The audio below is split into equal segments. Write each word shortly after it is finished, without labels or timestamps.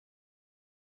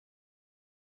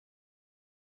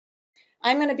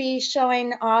I'm going to be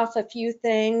showing off a few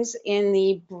things in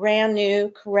the brand new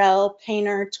Corel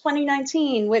Painter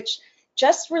 2019, which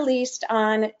just released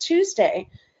on Tuesday.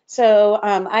 So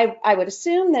I would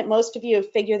assume that most of you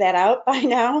have figured that out by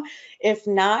now. If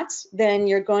not, then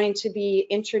you're going to be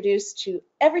introduced to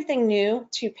everything new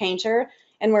to Painter,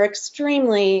 and we're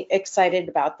extremely excited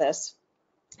about this.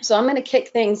 So I'm going to kick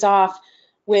things off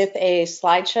with a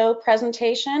slideshow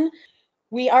presentation.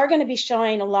 We are going to be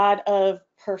showing a lot of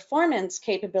performance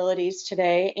capabilities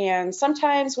today, and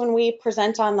sometimes when we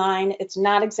present online, it's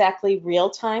not exactly real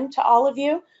time to all of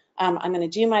you. I'm going to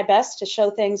do my best to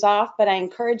show things off, but I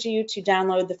encourage you to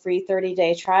download the free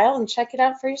 30-day trial and check it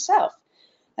out for yourself.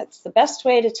 That's the best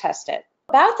way to test it.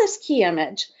 About this key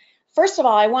image, first of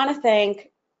all, I want to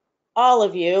thank all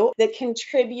of you that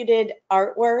contributed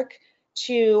artwork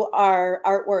to our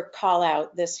artwork call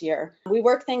out this year. We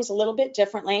work things a little bit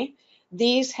differently.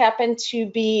 These happen to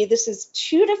be, this is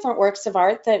two different works of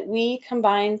art that we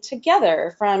combined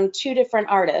together from two different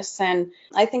artists, and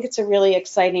I think it's a really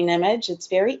exciting image. It's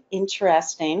very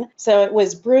interesting. So it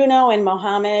was Bruno and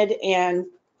Mohammed, and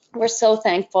we're so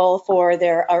thankful for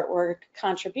their artwork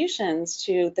contributions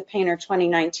to the Painter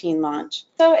 2019 launch.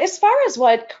 So as far as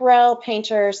what Corel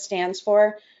Painter stands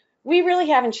for, we really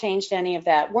haven't changed any of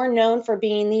that. We're known for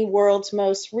being the world's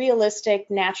most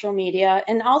realistic natural media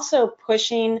and also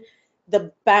pushing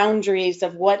the boundaries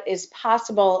of what is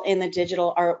possible in the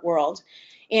digital art world.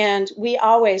 And we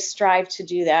always strive to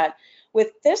do that.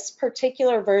 With this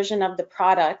particular version of the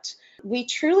product, we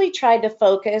truly tried to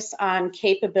focus on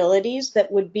capabilities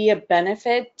that would be a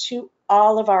benefit to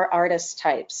all of our artist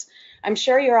types. I'm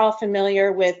sure you're all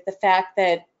familiar with the fact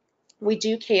that we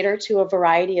do cater to a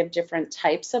variety of different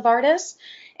types of artists.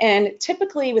 And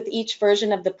typically with each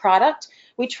version of the product,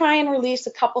 we try and release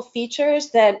a couple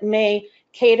features that may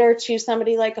cater to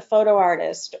somebody like a photo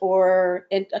artist or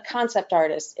a concept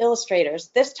artist, illustrators.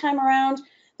 This time around,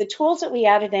 the tools that we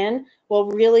added in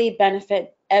will really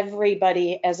benefit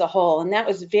everybody as a whole. And that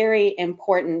was very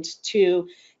important to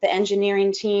the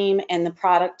engineering team and the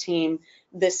product team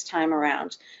this time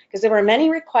around, because there were many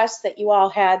requests that you all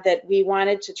had that we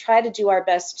wanted to try to do our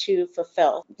best to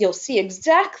fulfill. You'll see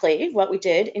exactly what we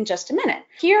did in just a minute.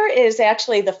 Here is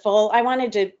actually the full, I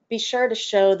wanted to be sure to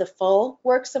show the full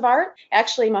works of art.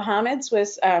 Actually, Mohammed's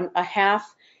was a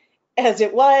half as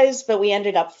it was, but we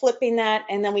ended up flipping that,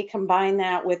 and then we combined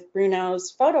that with Bruno's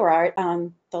photo art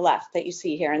on the left that you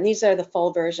see here, and these are the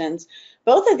full versions.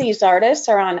 Both of these artists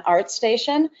are on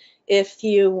ArtStation if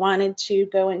you wanted to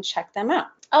go and check them out.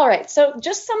 All right, so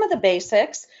just some of the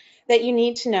basics that you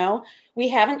need to know. We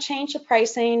haven't changed the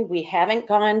pricing. We haven't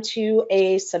gone to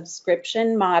a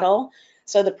subscription model.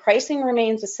 So the pricing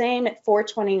remains the same at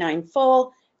 $429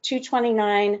 full,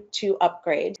 $229 to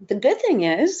upgrade. The good thing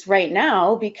is right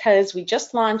now, because we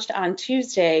just launched on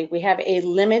Tuesday, we have a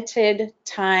limited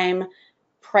time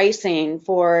pricing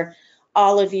for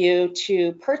all of you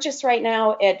to purchase right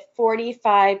now at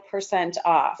 45%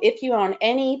 off. If you own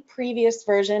any previous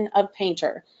version of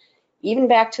Painter, even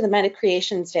back to the Meta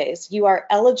Creations days, you are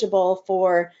eligible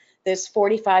for this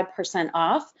 45%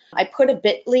 off. I put a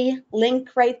bit.ly link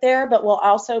right there, but we'll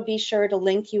also be sure to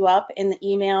link you up in the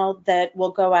email that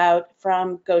will go out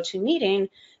from GoToMeeting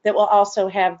that will also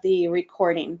have the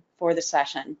recording for the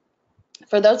session.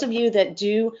 For those of you that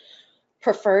do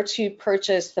prefer to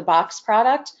purchase the box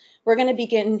product, we're going to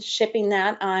begin shipping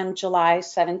that on July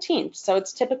 17th. So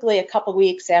it's typically a couple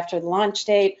weeks after the launch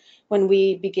date when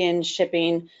we begin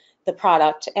shipping the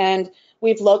product. And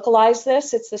we've localized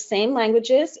this. It's the same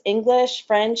languages: English,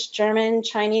 French, German,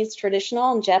 Chinese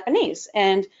traditional, and Japanese.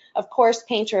 And of course,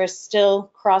 Painter is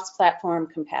still cross-platform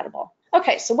compatible.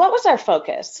 Okay, so what was our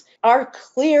focus? Our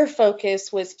clear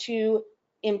focus was to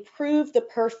improve the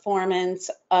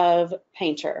performance of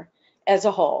Painter as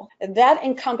a whole. That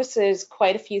encompasses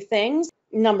quite a few things.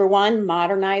 Number one,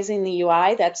 modernizing the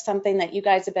UI. That's something that you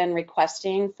guys have been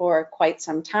requesting for quite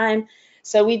some time.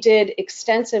 So we did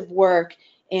extensive work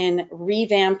in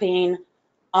revamping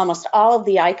almost all of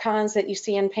the icons that you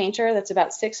see in Painter. That's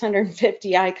about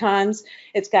 650 icons.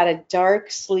 It's got a dark,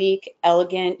 sleek,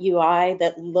 elegant UI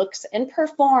that looks and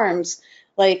performs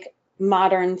like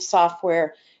modern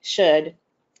software should.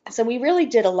 So we really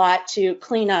did a lot to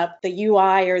clean up the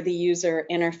UI or the user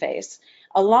interface.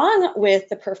 Along with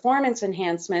the performance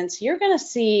enhancements, you're going to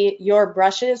see your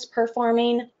brushes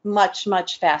performing much,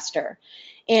 much faster.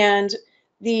 And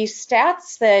the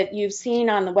stats that you've seen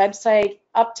on the website,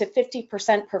 up to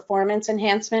 50% performance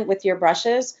enhancement with your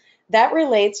brushes, that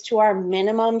relates to our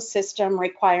minimum system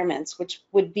requirements, which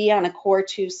would be on a Core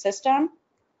 2 system.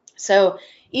 So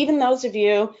even those of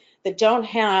you that don't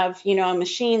have, a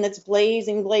machine that's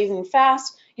blazing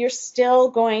fast, you're still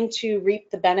going to reap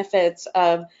the benefits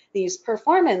of these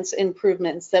performance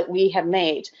improvements that we have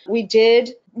made. We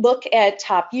did look at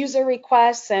top user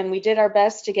requests, and we did our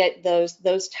best to get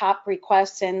those top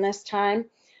requests in this time.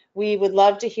 We would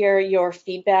love to hear your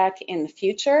feedback in the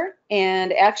future.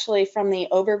 And actually, from the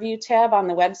overview tab on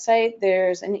the website,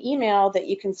 there's an email that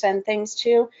you can send things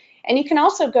to. And you can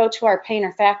also go to our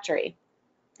Painter Factory.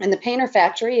 And the Painter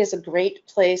Factory is a great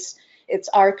place. It's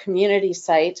our community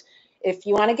site. If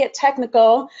you want to get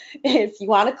technical, if you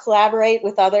want to collaborate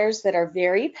with others that are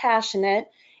very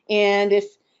passionate, and if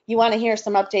you want to hear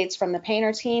some updates from the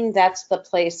Painter team, that's the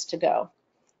place to go.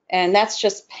 And that's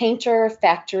just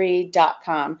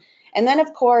painterfactory.com. And then,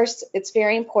 of course, it's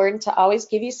very important to always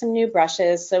give you some new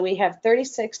brushes. So we have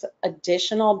 36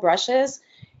 additional brushes.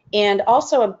 And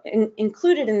also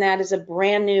included in that is a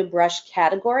brand new brush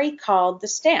category called the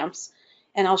stamps.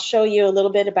 And I'll show you a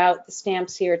little bit about the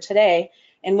stamps here today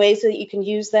and ways that you can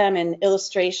use them in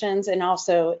illustrations and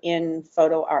also in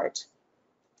photo art.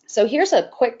 So here's a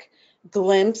quick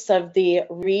glimpse of the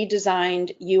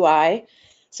redesigned UI.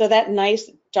 So that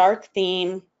nice dark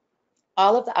theme,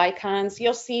 all of the icons,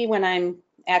 you'll see when I'm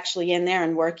actually in there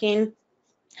and working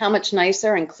how much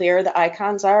nicer and clearer the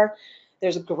icons are.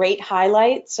 There's a great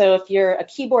highlight. So if you're a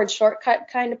keyboard shortcut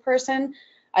kind of person,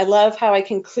 I love how I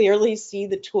can clearly see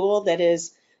the tool that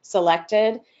is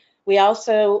selected. We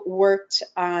also worked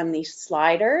on the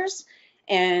sliders,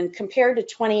 and compared to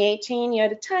 2018, you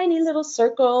had a tiny little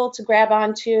circle to grab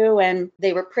onto, and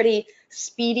they were pretty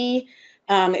speedy.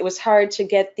 It was hard to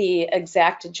get the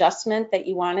exact adjustment that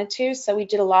you wanted to, so we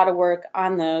did a lot of work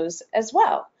on those as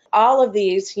well. All of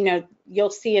these, you'll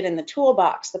see it in the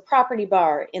toolbox, the property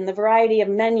bar, in the variety of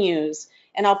menus,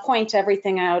 and I'll point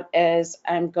everything out as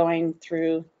I'm going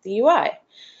through the UI.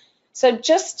 So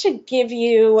just to give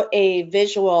you a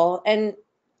visual, and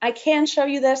I can show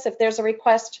you this if there's a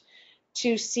request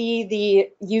to see the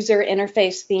user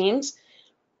interface themes.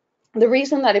 The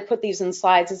reason that I put these in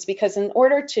slides is because in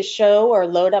order to show or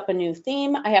load up a new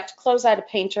theme, I have to close out a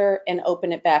Painter and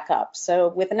open it back up. So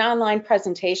with an online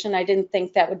presentation, I didn't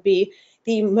think that would be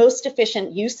the most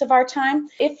efficient use of our time.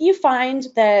 If you find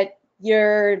that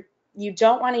you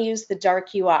don't want to use the dark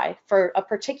UI for a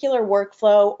particular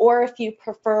workflow, or if you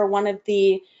prefer one of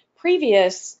the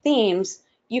previous themes,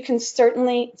 you can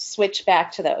certainly switch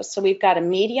back to those. So we've got a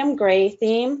medium gray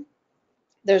theme.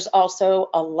 There's also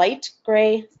a light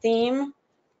gray theme.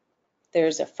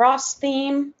 There's a frost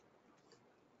theme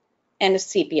and a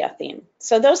sepia theme.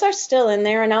 So those are still in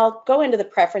there, and I'll go into the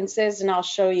preferences and I'll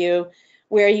show you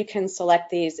where you can select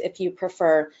these if you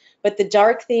prefer. But the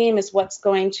dark theme is what's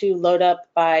going to load up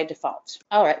by default.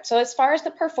 All right, so as far as the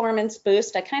performance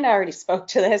boost, I kind of already spoke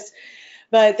to this,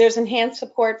 but there's enhanced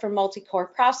support for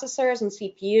multi-core processors and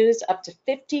CPUs, up to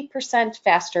 50%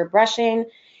 faster brushing,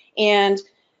 and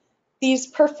these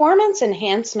performance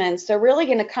enhancements, they're really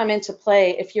going to come into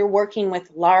play if you're working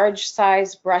with large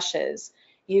size brushes.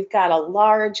 You've got a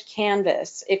large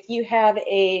canvas. If you have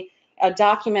a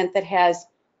document that has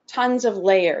tons of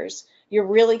layers, you're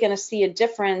really going to see a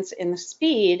difference in the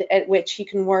speed at which you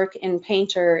can work in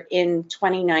Painter in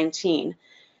 2019.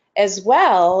 As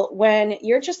well, when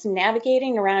you're just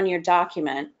navigating around your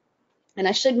document, and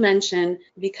I should mention,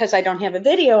 because I don't have a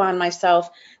video on myself,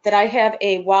 that I have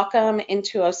a Wacom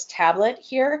Intuos tablet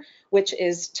here, which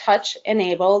is touch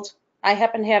enabled. I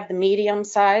happen to have the medium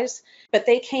size, but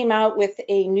they came out with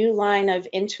a new line of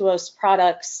Intuos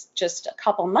products just a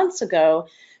couple months ago.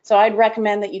 So I'd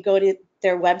recommend that you go to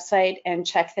their website and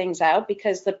check things out,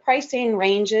 because the pricing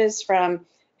ranges from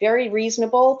very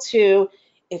reasonable to,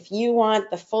 if you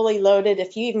want the fully loaded,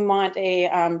 if you even want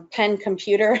a pen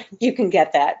computer, you can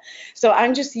get that. So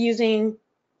I'm just using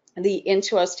the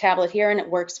Intuos tablet here, and it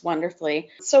works wonderfully.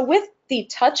 So with the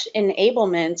touch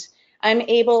enablement, I'm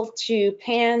able to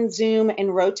pan, zoom,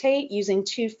 and rotate using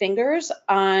 2 fingers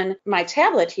on my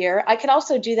tablet here. I could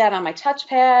also do that on my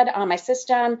touchpad, on my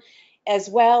system, as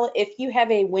well. If you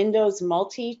have a Windows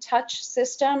multi-touch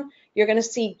system, you're going to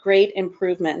see great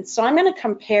improvements. So I'm going to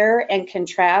compare and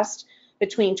contrast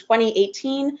between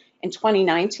 2018 and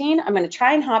 2019. I'm going to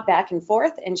try and hop back and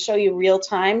forth and show you real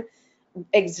time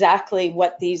exactly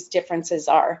what these differences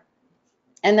are.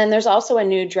 And then there's also a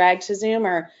new drag to zoom,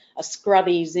 or a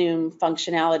scrubby zoom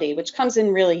functionality, which comes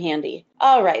in really handy.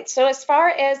 All right, so as far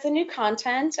as the new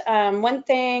content, one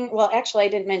thing, well, actually I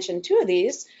didn't mention 2 of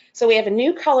these. So we have a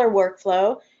new color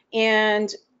workflow,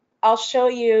 and I'll show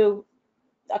you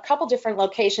a couple different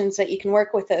locations that you can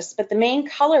work with this, but the main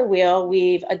color wheel,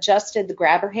 we've adjusted the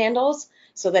grabber handles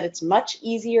so that it's much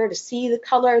easier to see the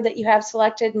color that you have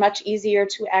selected, much easier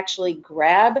to actually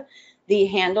grab the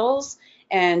handles.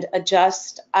 and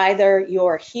adjust either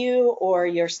your hue or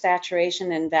your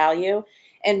saturation and value.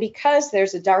 And because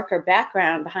there's a darker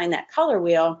background behind that color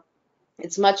wheel,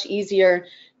 it's much easier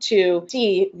to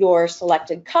see your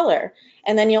selected color.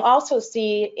 And then you'll also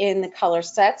see in the color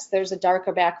sets, there's a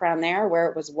darker background there where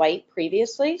it was white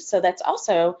previously. So that's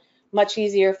also much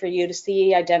easier for you to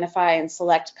see, identify, and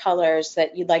select colors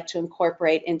that you'd like to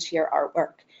incorporate into your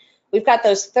artwork. We've got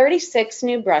those 36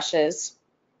 new brushes,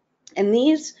 and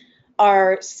these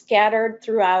are scattered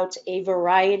throughout a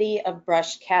variety of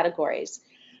brush categories.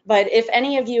 But if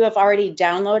any of you have already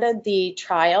downloaded the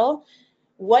trial,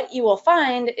 what you will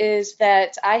find is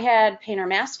that I had Painter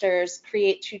Masters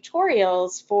create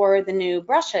tutorials for the new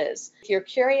brushes. If you're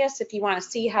curious, if you want to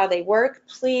see how they work,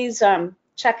 please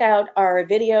check out our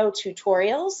video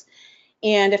tutorials.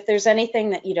 And if there's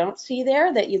anything that you don't see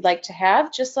there that you'd like to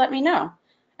have, just let me know.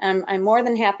 I'm more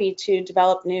than happy to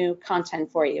develop new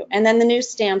content for you. And then the new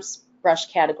stamps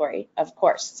brush category, of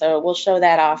course. So we'll show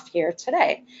that off here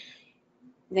today.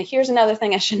 Now, here's another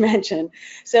thing I should mention.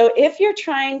 So if you're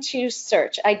trying to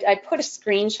search, I put a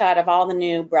screenshot of all the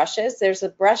new brushes. There's a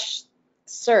brush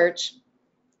search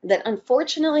that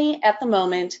unfortunately at the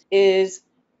moment is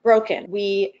broken.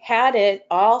 We had it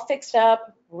all fixed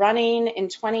up, running in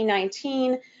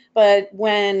 2019, but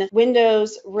when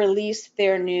Windows released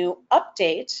their new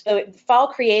update, the Fall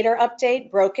Creator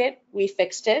update broke it, we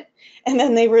fixed it, and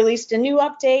then they released a new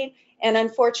update, and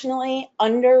unfortunately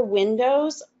under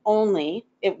Windows only,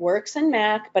 it works in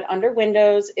Mac, but under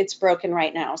Windows it's broken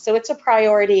right now. So it's a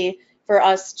priority for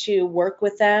us to work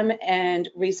with them and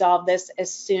resolve this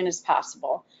as soon as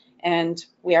possible. And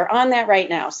we are on that right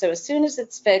now. So as soon as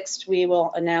it's fixed, we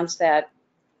will announce that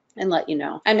and let you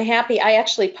know. I'm happy, I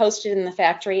actually posted in the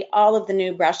factory all of the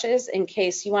new brushes in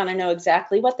case you want to know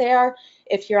exactly what they are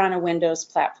if you're on a Windows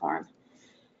platform.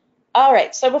 All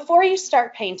right, so before you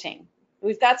start painting,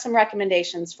 we've got some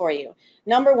recommendations for you.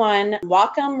 Number one,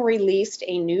 Wacom released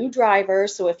a new driver.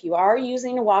 So if you are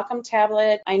using a Wacom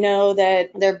tablet, I know that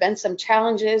there have been some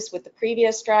challenges with the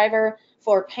previous driver.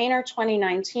 For Painter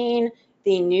 2019,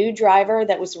 the new driver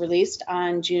that was released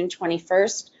on June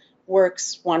 21st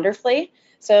works wonderfully.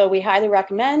 So we highly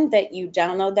recommend that you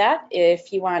download that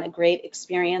if you want a great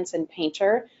experience in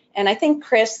Painter. And I think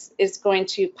Chris is going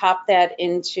to pop that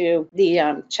into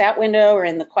the chat window or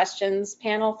in the questions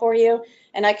panel for you.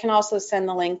 And I can also send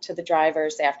the link to the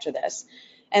drivers after this.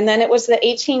 And then it was the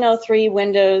 1803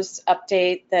 Windows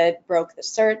update that broke the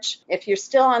search. If you're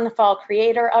still on the Fall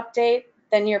Creator update,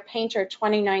 then your Painter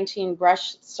 2019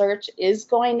 brush search is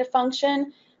going to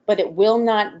function, but it will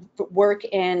not work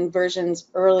in versions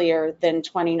earlier than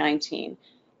 2019.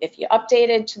 If you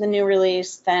updated to the new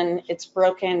release, then it's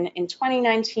broken in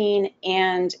 2019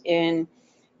 and in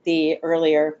the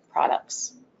earlier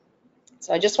products.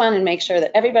 So I just wanted to make sure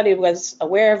that everybody was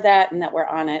aware of that and that we're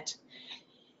on it.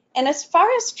 And as far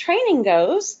as training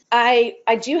goes, I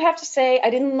do have to say, I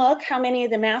didn't look how many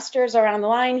of the masters are on the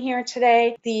line here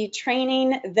today. The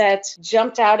training that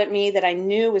jumped out at me that I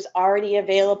knew was already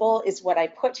available is what I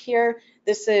put here.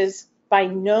 This is by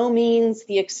no means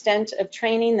the extent of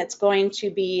training that's going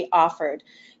to be offered.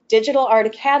 Digital Art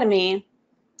Academy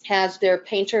has their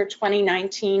Painter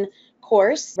 2019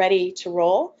 course ready to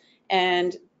roll,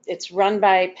 and it's run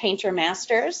by Painter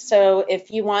Masters. So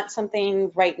if you want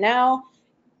something right now,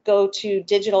 go to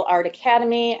Digital Art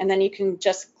Academy, and then you can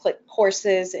just click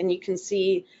courses and you can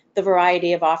see the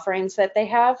variety of offerings that they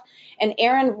have. And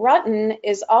Aaron Rutten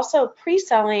is also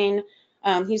pre-selling,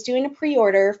 he's doing a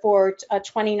pre-order for a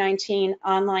 2019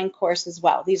 online course as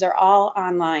well. These are all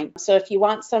online. So if you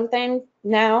want something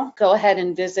now, go ahead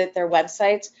and visit their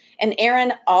websites. And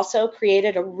Aaron also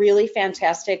created a really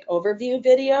fantastic overview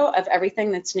video of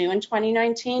everything that's new in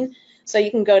 2019. So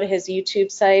you can go to his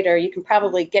YouTube site, or you can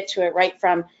probably get to it right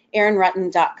from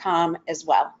aaronrutten.com as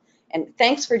well. And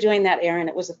thanks for doing that, Aaron.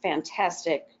 It was a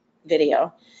fantastic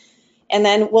video. And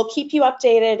then we'll keep you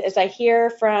updated as I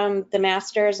hear from the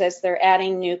masters as they're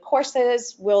adding new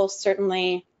courses. We'll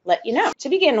certainly let you know. To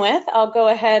begin with, I'll go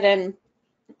ahead and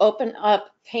open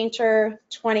up Painter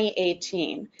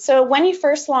 2018. So when you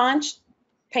first launch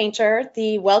Painter,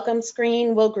 the welcome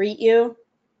screen will greet you.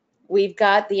 We've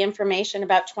got the information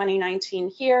about 2019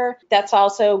 here. That's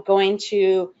also going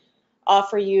to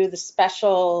offer you the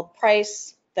special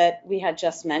price that we had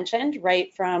just mentioned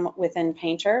right from within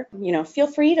Painter. You know, feel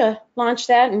free to launch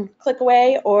that and click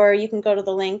away, or you can go to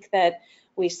the link that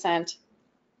we sent.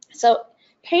 So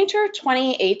Painter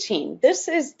 2018, this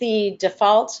is the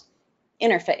default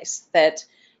interface that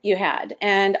you had.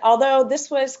 And although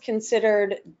this was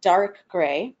considered dark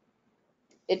gray,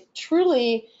 it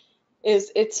truly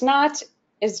is, it's not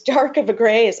as dark of a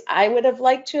gray as I would have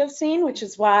liked to have seen, which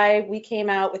is why we came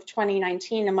out with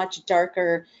 2019, a much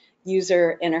darker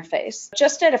user interface.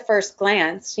 Just at a first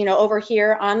glance, over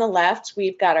here on the left,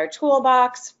 we've got our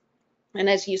toolbox. And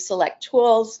as you select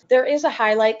tools, there is a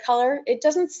highlight color. It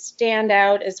doesn't stand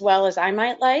out as well as I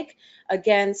might like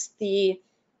against the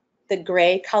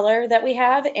gray color that we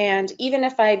have. And even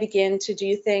if I begin to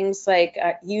do things like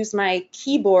use my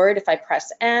keyboard, if I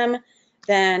press M,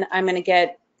 then I'm going to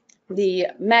get the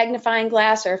magnifying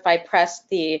glass, or if I press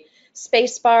the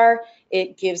space bar,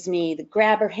 it gives me the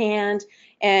grabber hand.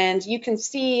 And you can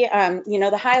see,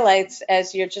 the highlights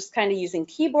as you're just kind of using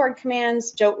keyboard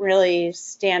commands don't really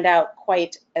stand out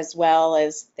quite as well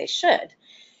as they should.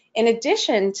 In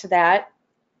addition to that,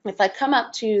 if I come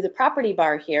up to the property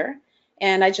bar here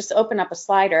and I just open up a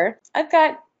slider, I've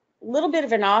got a little bit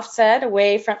of an offset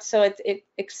away from, so it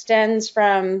extends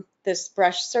from this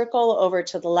brush circle over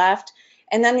to the left.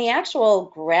 And then the actual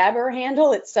grabber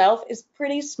handle itself is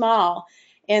pretty small.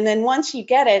 And then once you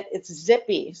get it, it's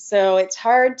zippy. So it's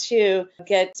hard to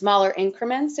get smaller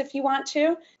increments if you want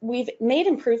to. We've made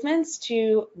improvements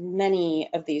to many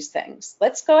of these things.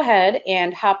 Let's go ahead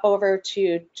and hop over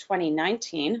to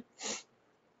 2019.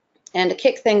 And to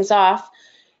kick things off,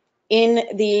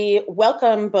 in the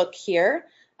welcome book here,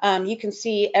 you can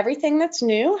see everything that's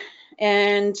new.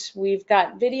 And we've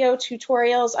got video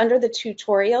tutorials. Under the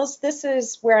tutorials, this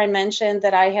is where I mentioned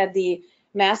that I had the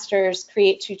masters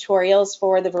create tutorials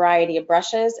for the variety of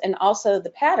brushes and also the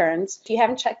patterns. If you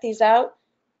haven't checked these out,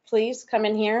 please come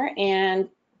in here and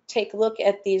take a look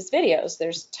at these videos.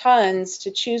 There's tons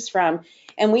to choose from.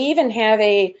 And we even have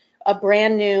a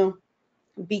brand new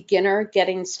beginner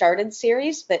getting started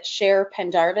series that Cher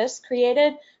Pendarvis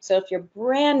created. So if you're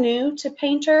brand new to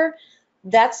Painter,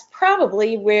 that's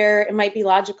probably where it might be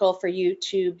logical for you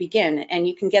to begin. And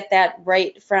you can get that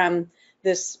right from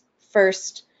this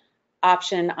first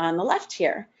option on the left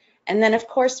here. And then of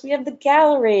course we have the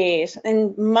galleries,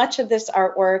 and much of this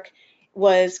artwork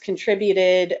was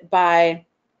contributed by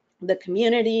the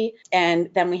community. And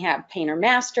then we have Painter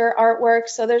Master artwork.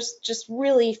 So there's just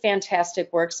really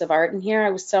fantastic works of art in here.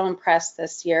 I was so impressed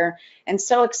this year and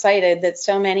so excited that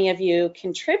so many of you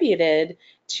contributed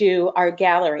to our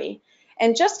gallery.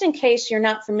 And just in case you're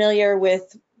not familiar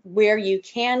with where you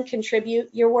can contribute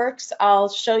your works, I'll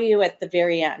show you at the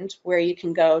very end where you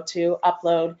can go to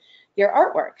upload your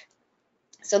artwork.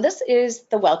 So this is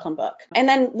the welcome book. And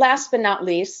then last but not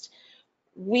least,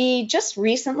 we just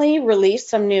recently released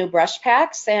some new brush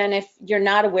packs, and if you're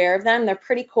not aware of them, they're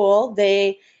pretty cool.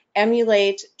 They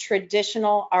emulate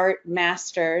traditional art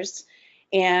masters,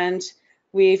 and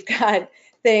we've got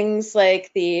things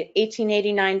like the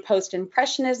 1889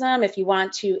 Post-Impressionism, if you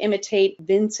want to imitate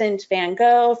Vincent van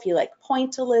Gogh, if you like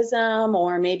pointillism,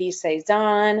 or maybe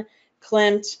Cezanne,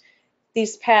 Klimt.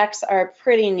 These packs are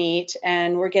pretty neat,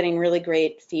 and we're getting really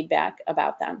great feedback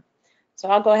about them. So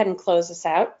I'll go ahead and close this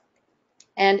out.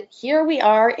 And here we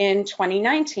are in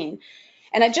 2019.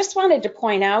 And I just wanted to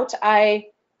point out, I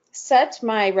set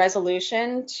my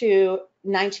resolution to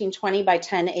 1920 by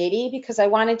 1080 because I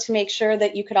wanted to make sure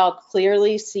that you could all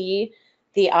clearly see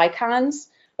the icons.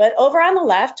 But over on the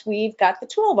left, we've got the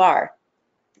toolbar.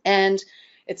 And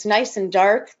it's nice and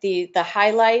dark. The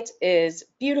highlight is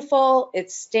beautiful.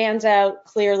 It stands out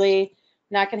clearly.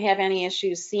 Not going to have any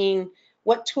issues seeing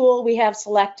what tool we have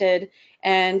selected.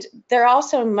 And they're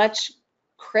also much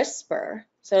crisper.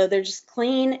 So they're just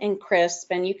clean and crisp,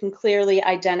 and you can clearly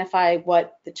identify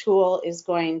what the tool is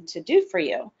going to do for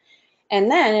you. And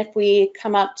then if we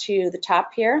come up to the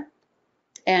top here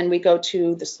and we go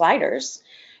to the sliders,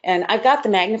 and I've got the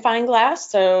magnifying glass,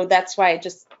 so that's why I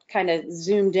just kind of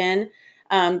zoomed in.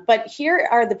 But here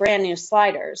are the brand new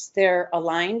sliders. They're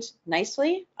aligned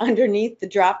nicely underneath the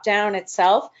drop down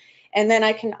itself. And then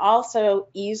I can also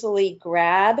easily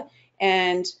grab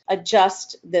and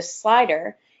adjust this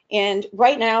slider. And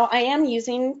right now I am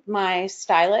using my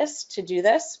stylus to do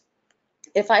this.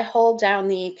 If I hold down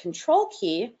the control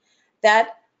key,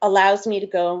 that allows me to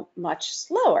go much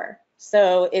slower.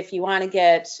 So if you want to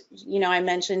get, I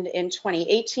mentioned in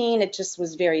 2018, it just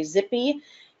was very zippy.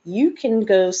 You can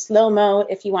go slow-mo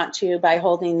if you want to by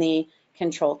holding the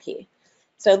control key.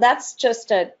 So that's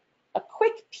just a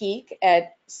quick peek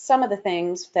at some of the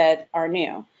things that are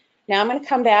new. Now I'm going to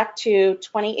come back to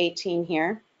 2018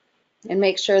 here and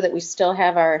make sure that we still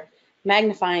have our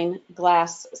magnifying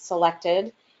glass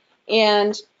selected.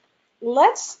 And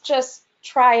let's just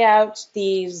try out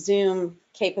the zoom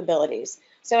capabilities.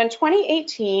 So in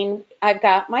 2018, I've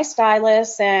got my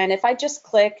stylus, and if I just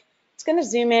click, it's going to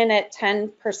zoom in at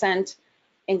 10%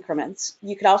 increments.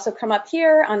 You could also come up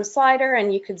here on the slider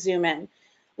and you could zoom in.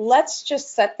 let's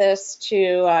just set this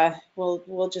to,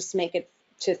 we'll just make it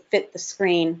to fit the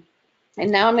screen.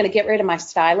 And now I'm going to get rid of my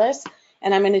stylus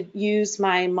and I'm going to use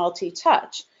my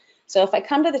multi-touch. So if I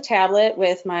come to the tablet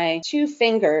with my 2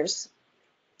 fingers,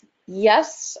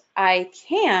 yes, I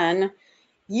can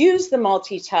use the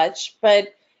multi-touch,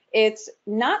 but it's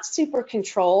not super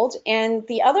controlled. And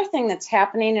the other thing that's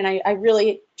happening, and I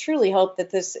really truly hope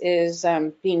that this is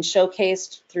being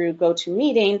showcased through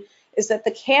GoToMeeting, is that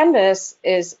the canvas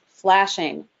is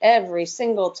flashing every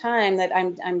single time that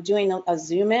I'm doing a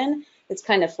zoom in. It's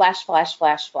kind of flash, flash,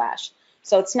 flash, flash.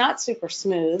 So it's not super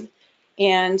smooth.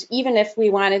 And even if we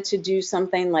wanted to do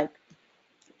something like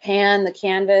pan the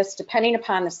canvas, depending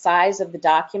upon the size of the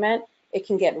document, it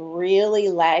can get really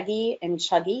laggy and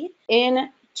chuggy. In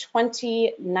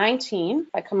 2019, if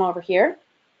I come over here,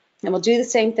 and we'll do the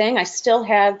same thing. I still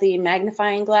have the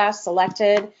magnifying glass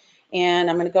selected, and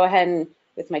I'm going to go ahead and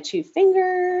with my 2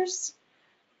 fingers,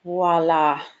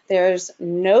 voila, there's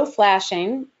no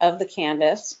flashing of the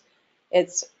canvas.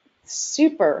 It's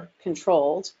super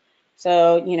controlled.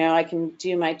 So, you know, I can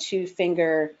do my 2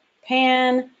 finger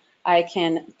pan. I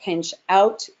can pinch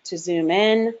out to zoom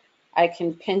in. I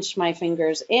can pinch my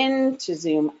fingers in to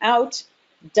zoom out.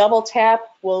 Double tap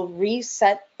will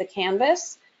reset the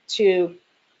canvas to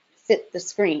fit the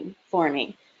screen for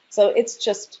me. So it's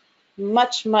just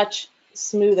much, much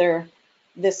smoother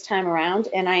this time around,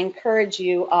 and I encourage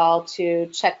you all to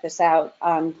check this out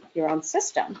on your own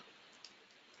system.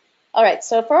 All right,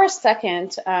 so for our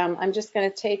second, I'm just going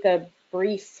to take a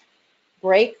brief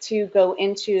break to go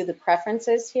into the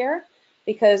preferences here,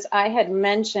 because I had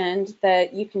mentioned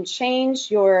that you can change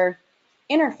your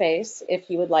interface if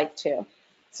you would like to.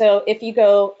 So if you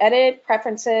go Edit,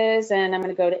 Preferences, and I'm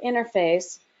going to go to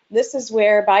Interface, this is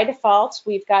where by default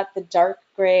we've got the dark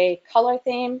gray color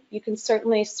theme. You can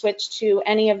certainly switch to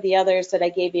any of the others that I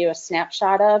gave you a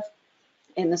snapshot of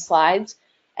in the slides.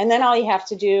 And then all you have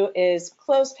to do is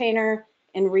close Painter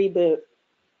and reboot.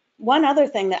 One other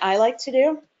thing that I like to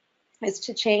do is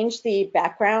to change the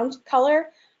background color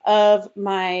of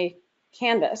my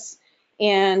canvas.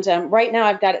 And right now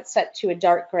I've got it set to a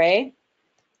dark gray.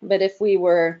 But if we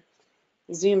were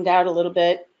zoomed out a little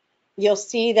bit, you'll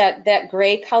see that that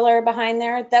gray color behind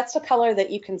there, that's a color that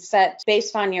you can set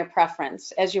based on your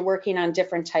preference as you're working on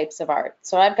different types of art.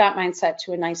 So I've got mine set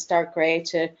to a nice dark gray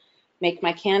to make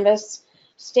my canvas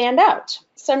stand out.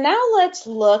 So now let's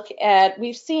look at,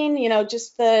 we've seen, you know,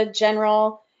 just the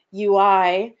general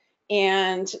UI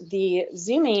and the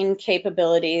zooming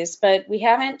capabilities, but we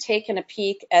haven't taken a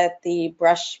peek at the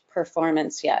brush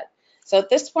performance yet. So at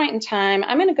this point in time,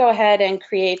 I'm going to go ahead and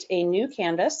create a new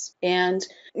canvas. And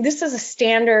this is a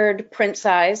standard print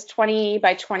size, 20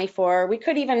 by 24. We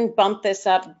could even bump this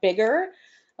up bigger.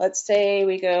 Let's say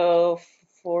we go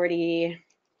 40,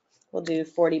 we'll do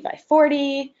 40 by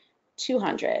 40,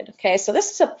 200. Okay, so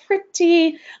this is a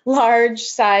pretty large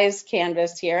size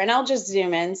canvas here. And I'll just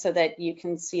zoom in so that you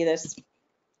can see this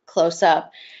close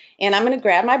up. And I'm going to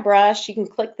grab my brush. You can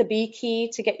click the B key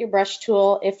to get your brush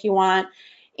tool if you want.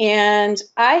 And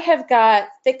I have got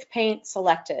thick paint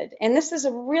selected. And this is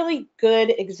a really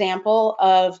good example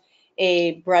of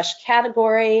a brush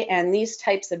category. And these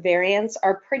types of variants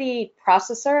are pretty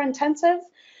processor intensive.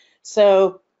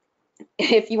 So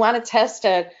if you want to test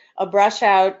a brush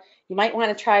out, you might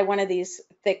want to try one of these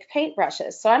thick paint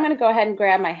brushes. So I'm going to go ahead and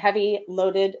grab my heavy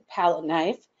loaded palette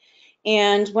knife.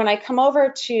 And when I come over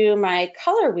to my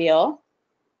color wheel,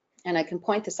 and I can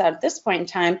point this out at this point in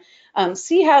time,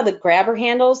 see how the grabber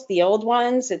handles, the old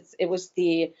ones, it was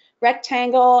the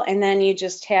rectangle, and then you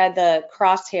just had the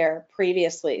crosshair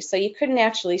previously. So you couldn't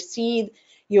actually see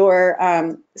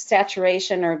your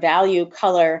saturation or value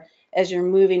color as you're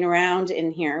moving around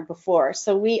in here before.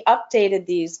 So we updated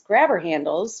these grabber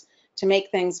handles to make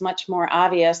things much more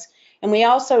obvious. And we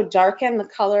also darken the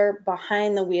color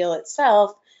behind the wheel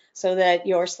itself so that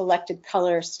your selected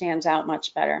color stands out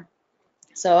much better.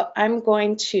 So I'm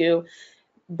going to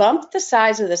bump the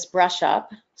size of this brush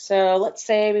up. So let's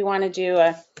say we want to do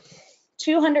a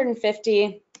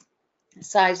 250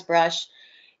 size brush,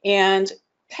 and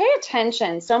pay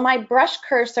attention. So my brush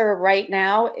cursor right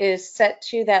now is set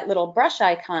to that little brush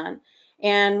icon.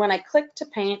 And when I click to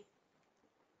paint,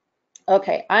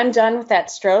 okay, I'm done with that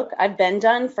stroke. I've been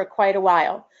done for quite a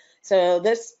while. So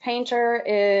this painter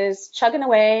is chugging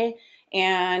away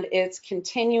and it's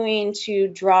continuing to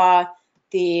draw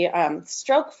the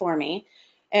stroke for me.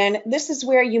 And this is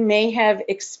where you may have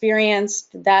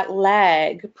experienced that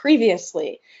lag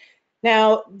previously.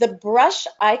 Now, the brush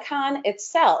icon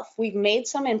itself, we've made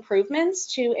some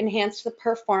improvements to enhance the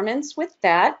performance with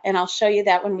that, and I'll show you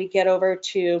that when we get over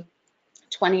to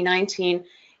 2019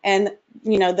 And,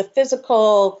 you know, the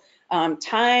physical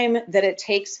time that it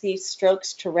takes these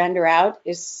strokes to render out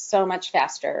is so much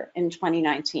faster in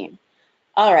 2019.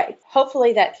 All right,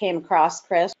 hopefully that came across,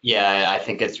 Chris. Yeah, I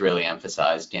think it's really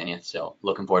emphasized, Dania. So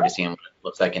looking forward to seeing what it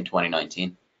looks like in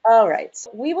 2019. All right,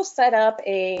 so we will set up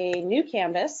a new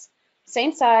canvas,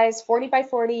 same size, 40 by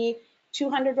 40,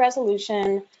 200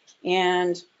 resolution,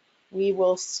 and we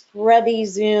will scrubby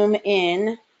zoom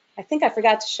in. I think I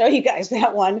forgot to show you guys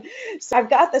that one. So I've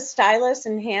got the stylus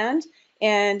in hand,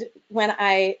 and when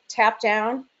I tap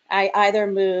down, I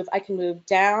can move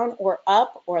down or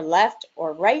up or left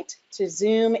or right to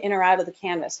zoom in or out of the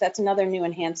canvas. That's another new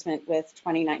enhancement with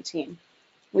 2019.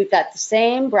 We've got the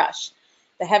same brush,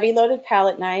 the heavy loaded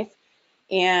palette knife,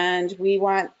 and we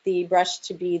want the brush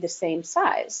to be the same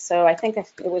size. So I think it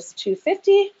was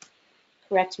 250,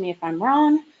 correct me if I'm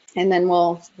wrong, and then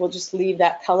we'll just leave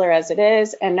that color as it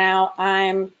is. And now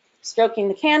I'm stroking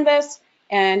the canvas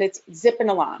and it's zipping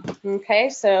along, okay?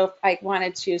 So if I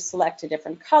wanted to select a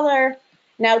different color.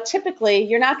 Now, typically,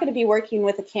 you're not gonna be working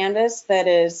with a canvas that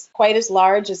is quite as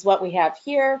large as what we have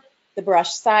here. The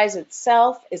brush size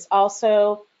itself is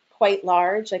also quite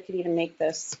large. I could even make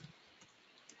this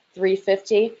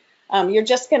 350. You're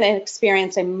just gonna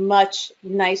experience a much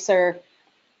nicer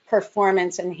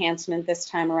performance enhancement this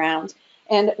time around.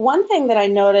 And one thing that I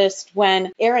noticed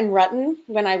when Aaron Rutten,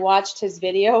 when I watched his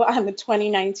video on the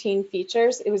 2019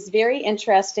 features, it was very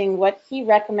interesting what he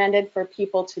recommended for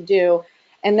people to do.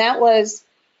 And that was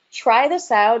try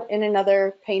this out in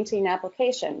another painting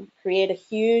application. Create a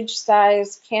huge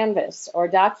size canvas or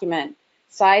document,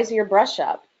 size your brush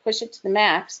up, push it to the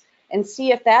max, and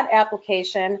see if that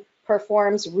application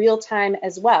performs real time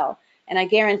as well. And I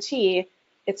guarantee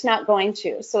it's not going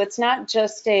to. So it's not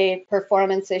just a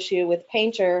performance issue with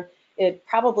Painter, it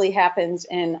probably happens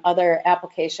in other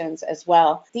applications as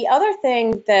well. The other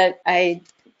thing that I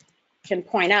can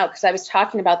point out, because I was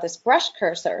talking about this brush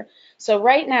cursor. So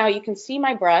right now you can see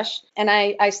my brush and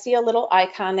I see a little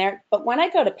icon there, but when I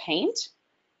go to paint,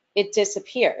 it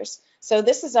disappears. So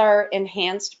this is our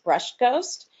enhanced brush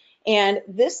ghost. And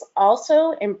this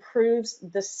also improves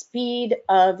the speed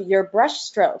of your brush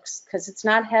strokes because it's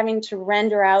not having to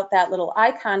render out that little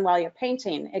icon while you're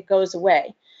painting. It goes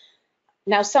away.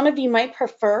 Now, some of you might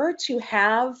prefer to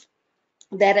have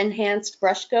that enhanced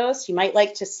brush ghost. You might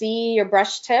like to see your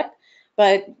brush tip,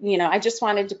 but you know, I just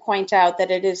wanted to point out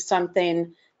that it is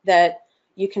something that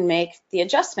you can make the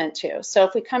adjustment to. So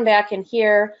if we come back in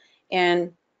here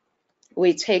and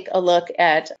we take a look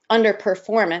at under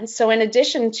performance. So in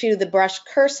addition to the brush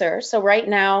cursor, so right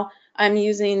now I'm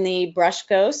using the brush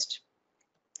ghost,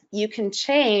 you can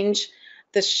change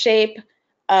the shape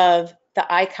of the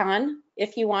icon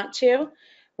if you want to.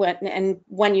 And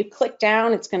when you click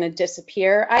down, it's going to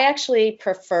disappear. I actually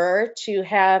prefer to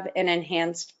have an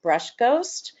enhanced brush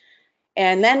ghost.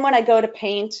 And then when I go to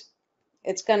paint,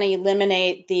 it's going to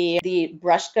eliminate the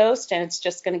brush ghost and it's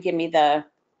just going to give me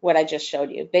what I just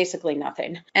showed you, basically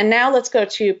nothing. And now let's go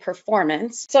to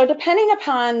performance. So depending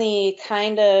upon the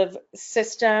kind of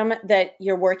system that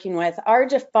you're working with, our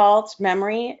default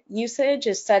memory usage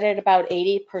is set at about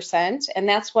 80%, and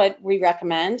that's what we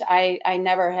recommend. I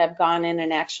never have gone in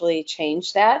and actually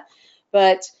changed that,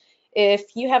 but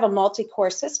if you have a multi-core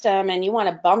system and you want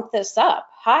to bump this up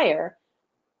higher,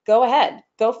 go ahead,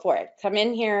 go for it. Come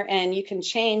in here and you can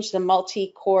change the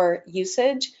multi-core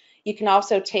usage. You can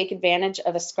also take advantage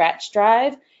of a scratch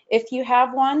drive if you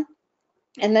have one.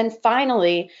 And then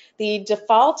finally, the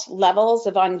default levels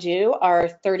of undo are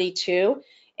 32.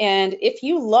 And if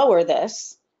you lower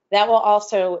this, that will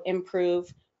also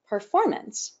improve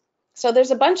performance. So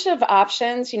there's a bunch of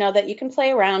options, you know, that you can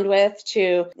play around with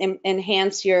to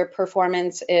enhance your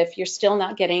performance if you're still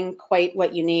not getting quite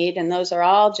what you need. And those are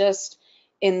all just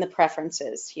in the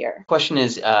preferences here. Question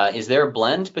is there a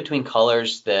blend between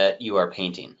colors that you are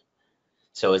painting?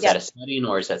 So is that a setting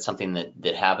or is that something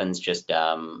that happens just,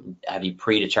 have you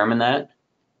predetermined that?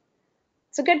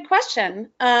 It's a good question.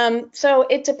 So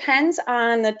it depends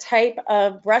on the type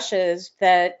of brushes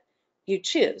that you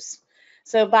choose.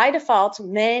 So by default,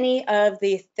 many of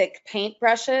the thick paint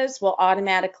brushes will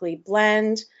automatically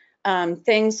blend.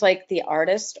 Things like the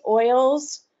artist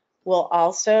oils will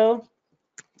also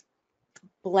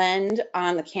blend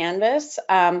on the canvas.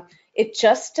 It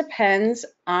just depends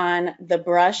on the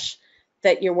brush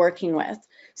that you're working with.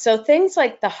 So things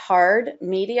like the hard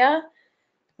media,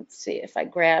 let's see if I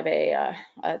grab a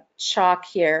chalk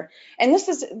here. And this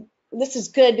is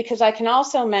good because I can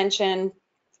also mention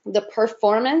the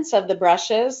performance of the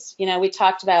brushes. You know, we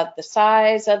talked about the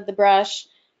size of the brush,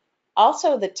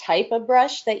 also the type of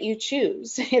brush that you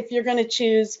choose. If you're going to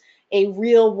choose a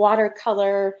real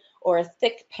watercolor or a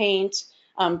thick paint,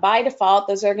 by default,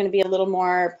 those are going to be a little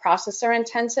more processor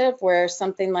intensive, where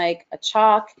something like a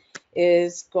chalk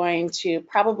is going to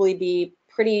probably be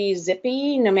pretty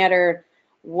zippy no matter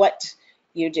what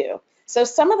you do. So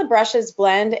some of the brushes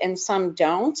blend and some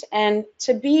don't. And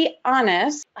to be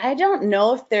honest, I don't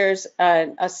know if there's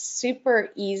a super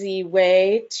easy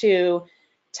way to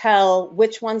tell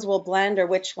which ones will blend or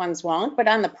which ones won't. But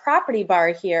on the property bar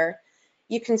here,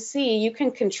 you can see, you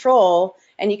can control,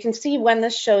 and you can see when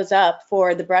this shows up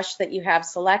for the brush that you have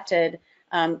selected,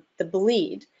 the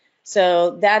bleed.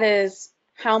 So that is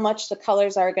how much the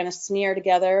colors are going to smear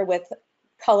together with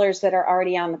colors that are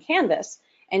already on the canvas.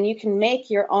 And you can make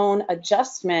your own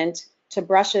adjustment to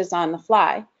brushes on the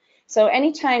fly. So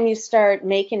anytime you start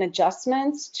making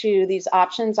adjustments to these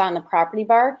options on the property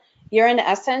bar, you're in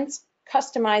essence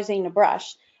customizing a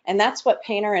brush. And that's what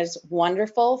Painter is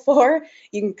wonderful for.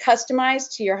 You can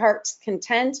customize to your heart's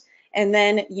content, and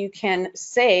then you can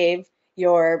save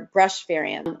your brush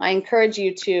variant. I encourage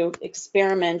you to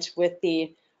experiment with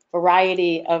the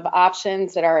variety of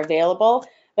options that are available,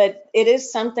 but it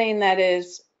is something that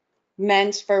is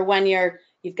meant for when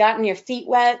you've gotten your feet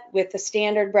wet with the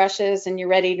standard brushes and you're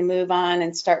ready to move on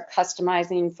and start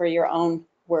customizing for your own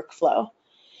workflow.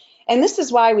 And this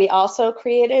is why we also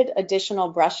created additional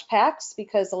brush packs,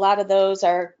 because a lot of those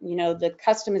are, the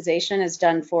customization is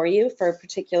done for you for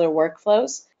particular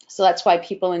workflows. So that's why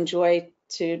people enjoy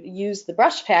to use the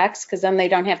brush packs, because then they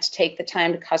don't have to take the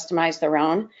time to customize their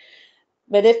own.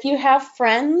 But if you have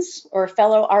friends or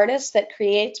fellow artists that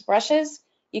create brushes,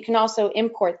 you can also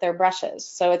import their brushes.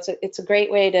 So it's a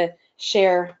great way to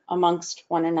share amongst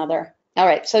one another. All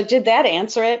right, so did that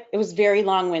answer it? It was very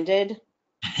long-winded.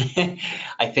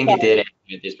 I think it did.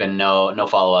 There's been no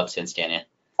follow-up since, Tanya.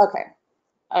 Okay.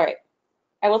 All right.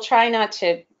 I will try not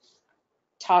to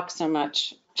talk so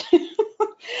much.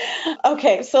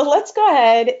 Okay, so let's go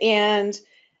ahead, and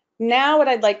now what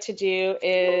I'd like to do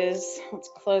is, let's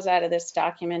close out of this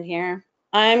document here.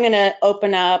 I'm going to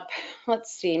open up,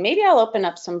 let's see, maybe I'll open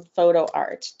up some photo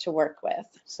art to work with.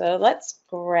 So let's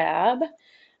grab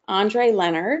Andre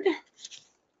Leonard.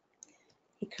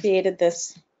 He created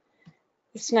this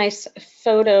nice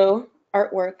photo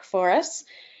artwork for us.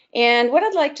 And what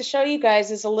I'd like to show you guys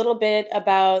is a little bit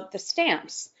about the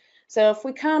stamps. So if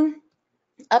we come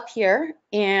up here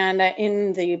and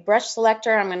in the brush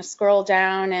selector, I'm going to scroll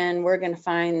down and we're going to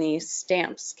find the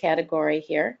stamps category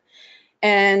here.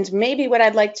 And maybe what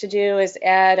I'd like to do is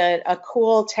add a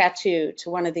cool tattoo to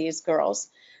one of these girls.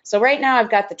 So right now I've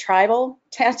got the tribal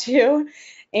tattoo,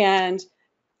 and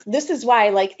this is why I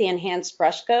like the enhanced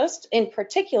brush ghost, in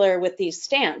particular with these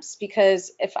stamps,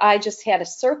 because if I just had a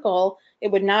circle,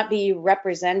 it would not be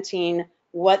representing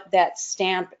what that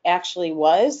stamp actually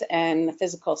was and the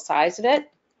physical size of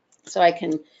it. So I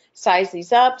can size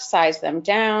these up, size them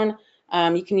down.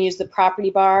 You can use the property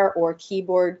bar or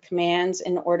keyboard commands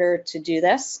in order to do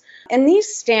this. And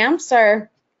these stamps they're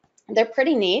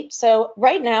pretty neat. So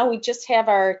right now we just have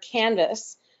our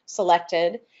canvas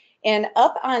selected, and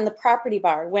up on the property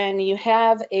bar, when you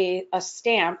have a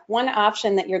stamp, one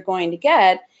option that you're going to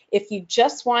get, if you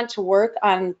just want to work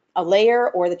on a layer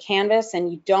or the canvas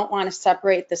and you don't want to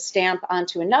separate the stamp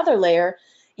onto another layer,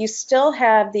 you still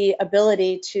have the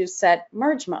ability to set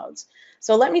merge modes.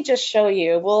 So let me just show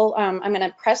you. I'm going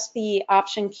to press the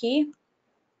Option key,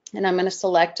 and I'm going to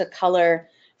select a color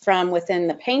from within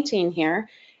the painting here,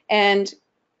 and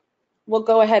we'll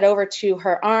go ahead over to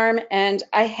her arm, and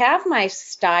I have my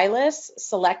stylus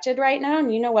selected right now.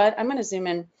 And you know what? I'm going to zoom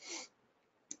in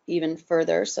even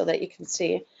further so that you can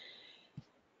see.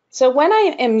 So when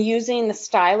I am using the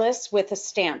stylus with a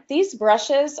stamp, these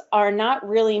brushes are not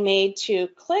really made to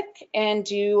click and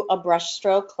do a brush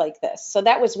stroke like this. So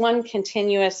that was one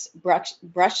continuous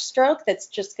brush stroke that's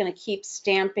just going to keep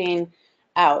stamping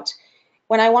out.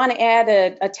 When I want to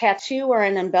add a tattoo or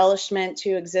an embellishment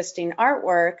to existing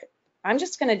artwork, I'm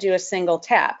just going to do a single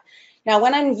tap. Now,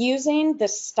 when I'm using the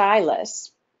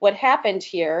stylus, what happened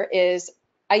here is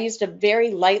I used a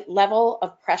very light level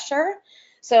of pressure.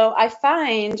 So I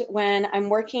find when I'm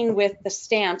working with the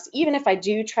stamps, even if I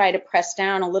do try to press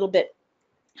down a little bit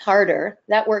harder,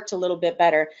 that worked a little bit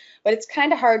better, but it's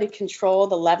kind of hard to control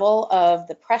the level of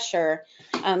the pressure.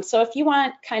 So if you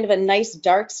want kind of a nice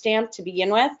dark stamp to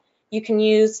begin with, you can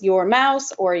use your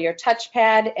mouse or your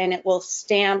touchpad and it will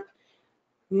stamp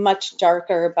much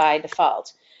darker by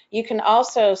default. You can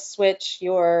also switch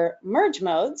your merge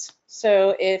modes.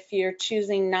 So if you're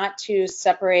choosing not to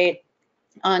separate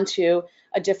onto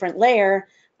a different layer,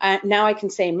 now I can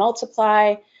say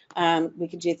multiply. We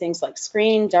could do things like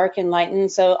screen, darken, lighten.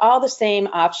 So all the same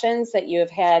options that you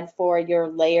have had for your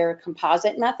layer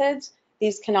composite methods,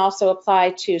 these can also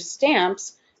apply to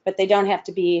stamps, but they don't have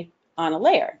to be on a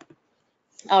layer.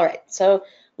 All right, so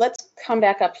let's come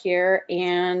back up here,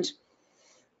 and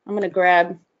I'm going to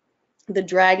grab the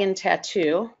dragon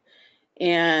tattoo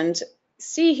and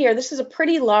see here, this is a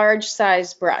pretty large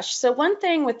size brush. So one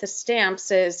thing with the stamps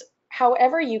is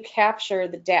however you capture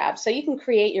the dab. So you can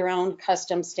create your own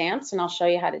custom stamps, and I'll show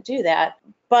you how to do that.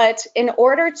 But in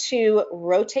order to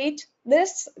rotate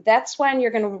this, that's when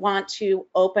you're going to want to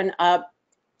open up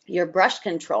your brush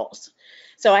controls.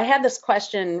 So I had this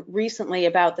question recently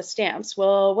about the stamps.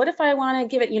 Well, what if I want to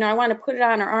give it, I want to put it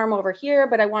on her arm over here,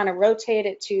 but I want to rotate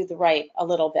it to the right a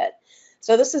little bit.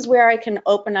 So this is where I can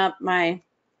open up my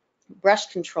brush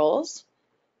controls.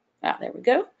 There we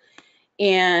go.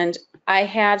 And I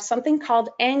have something called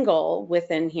angle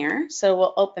within here. So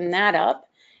we'll open that up.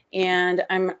 And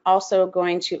I'm also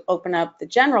going to open up the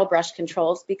general brush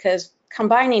controls, because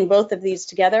combining both of these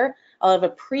together, I'll have a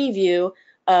preview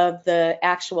of the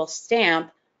actual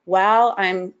stamp while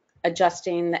I'm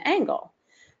adjusting the angle.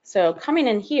 So coming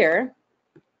in here,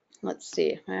 let's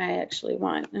see, I'm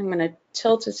going to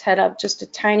tilt his head up just a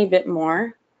tiny bit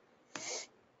more.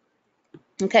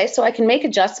 Okay, so I can make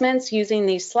adjustments using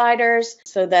these sliders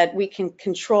so that we can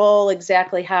control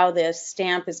exactly how this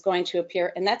stamp is going to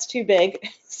appear, and that's too big,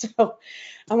 so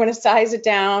I'm going to size it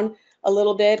down a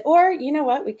little bit, or you know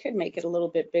what, we could make it a little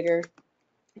bit bigger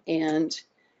and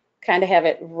kind of have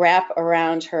it wrap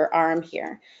around her arm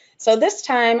here. So this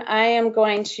time I am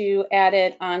going to add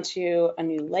it onto a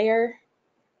new layer,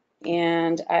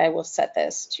 and I will set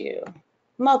this to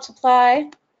multiply.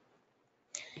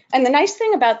 And the nice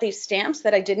thing about these stamps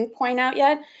that I didn't point out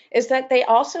yet is that they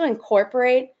also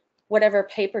incorporate whatever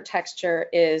paper texture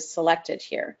is selected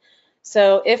here.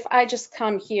 So if I just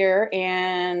come here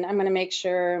and I'm going to make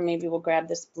sure, maybe we'll grab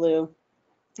this blue,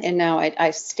 and now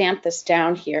I stamp this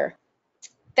down here.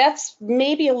 That's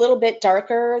maybe a little bit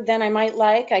darker than I might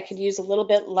like. I could use a little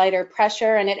bit lighter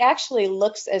pressure, and it actually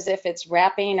looks as if it's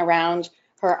wrapping around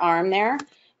her arm there.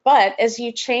 But as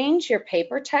you change your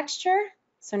paper texture,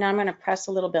 so now I'm going to press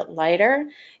a little bit lighter,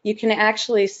 you can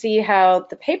actually see how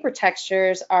the paper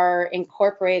textures are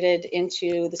incorporated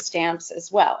into the stamps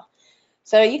as well.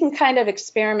 So you can kind of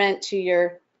experiment to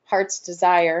your heart's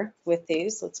desire with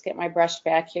these. Let's get my brush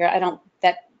back here.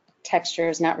 That texture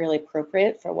is not really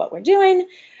appropriate for what we're doing.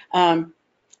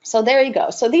 So there you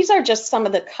go. So these are just some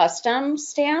of the custom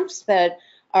stamps that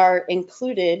are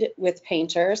included with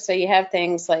Painter. So you have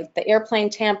things like the airplane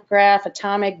tampograph,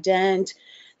 atomic dent,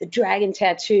 the dragon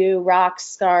tattoo, rocks,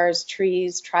 scars,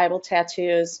 trees, tribal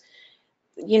tattoos,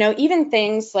 even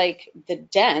things like the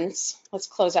dents. Let's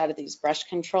close out of these brush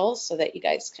controls so that you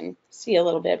guys can see a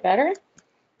little bit better.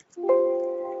 I'm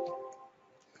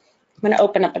going to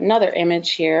open up another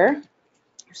image here.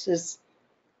 This is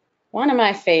one of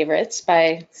my favorites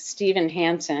by Steven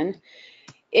Hansen.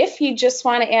 If you just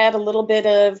want to add a little bit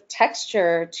of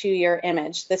texture to your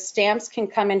image, the stamps can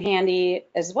come in handy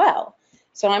as well.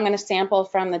 So I'm going to sample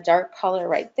from the dark color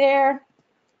right there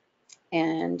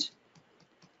and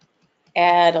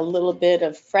add a little bit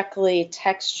of freckly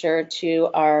texture to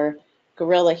our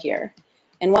gorilla here.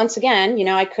 And once again,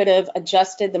 I could have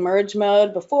adjusted the merge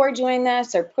mode before doing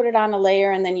this, or put it on a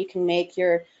layer, and then you can make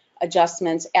your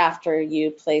adjustments after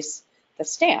you place the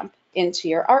stamp into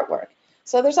your artwork.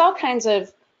 So there's all kinds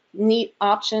of neat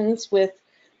options with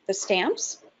the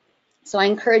stamps. So I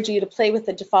encourage you to play with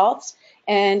the defaults,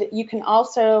 and you can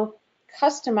also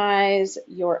customize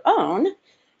your own.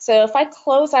 So if I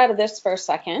close out of this for a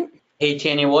second. Hey,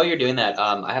 Tanya, while you're doing that,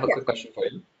 I have a quick question for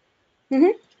you. Mm-hmm.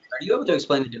 Are you able to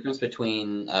explain the difference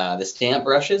between the stamp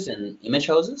brushes and image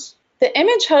hoses? The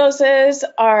image hoses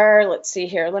are, let's see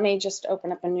here, let me just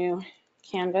open up a new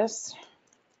canvas.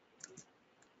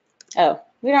 Oh,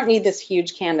 we don't need this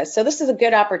huge canvas. So this is a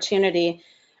good opportunity.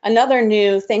 Another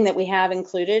new thing that we have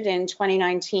included in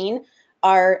 2019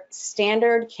 are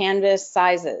standard canvas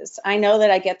sizes. I know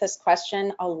that I get this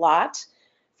question a lot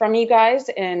from you guys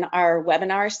in our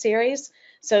webinar series.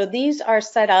 So these are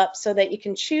set up so that you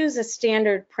can choose a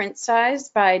standard print size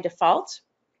by default.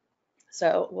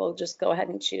 So we'll just go ahead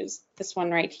and choose this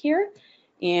one right here.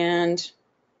 And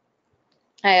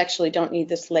I actually don't need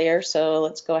this layer, so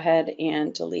let's go ahead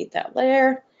and delete that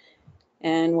layer,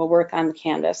 and we'll work on the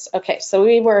canvas. Okay, so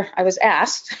I was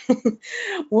asked,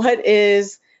 what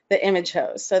is the image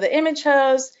hose? So the image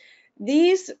hose,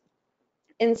 these,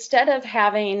 instead of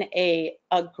having a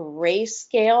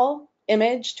grayscale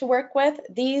image to work with,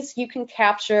 these you can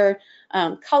capture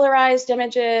colorized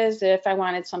images if I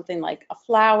wanted something like a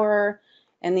flower,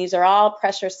 and these are all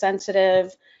pressure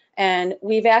sensitive, and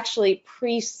we've actually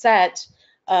preset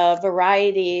a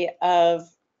variety of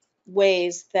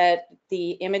ways that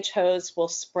the image hose will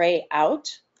spray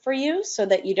out for you so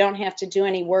that you don't have to do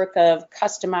any work of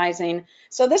customizing.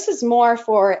 So this is more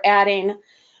for adding,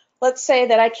 let's say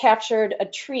that I captured a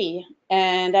tree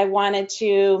and I wanted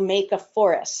to make a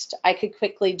forest. I could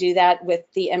quickly do that with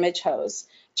the image hose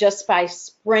just by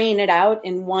spraying it out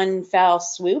in one foul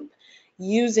swoop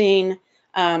using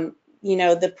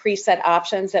the preset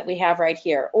options that we have right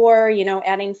here, or,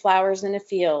 adding flowers in a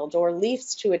field or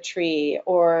leaves to a tree,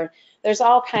 or there's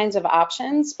all kinds of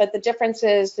options, but the difference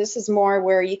is this is more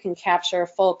where you can capture a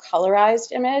full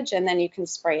colorized image and then you can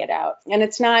spray it out. And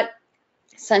it's not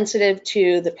sensitive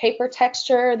to the paper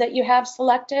texture that you have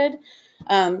selected.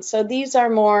 So these are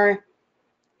more,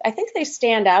 I think they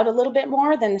stand out a little bit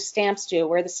more than the stamps do,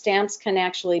 where the stamps can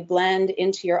actually blend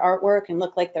into your artwork and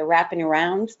look like they're wrapping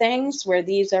around things, where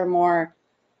these are more,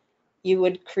 you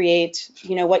would create,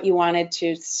 what you wanted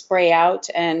to spray out,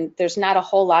 and there's not a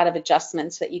whole lot of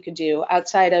adjustments that you could do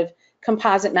outside of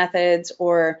composite methods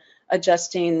or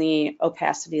adjusting the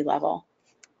opacity level.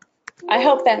 I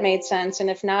hope that made sense, and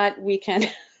if not, we can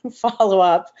follow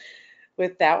up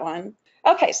with that one.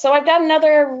 Okay, so I've got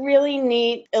another really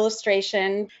neat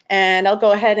illustration, and I'll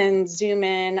go ahead and zoom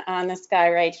in on this guy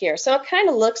right here. So it kind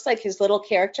of looks like his little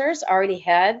characters already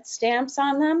had stamps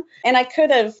on them, and I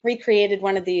could have recreated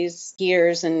one of these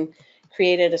gears and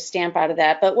created a stamp out of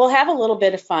that, but we'll have a little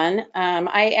bit of fun.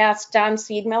 I asked Don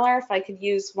Seidmiller if I could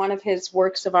use one of his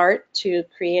works of art to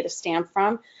create a stamp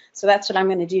from, so that's what I'm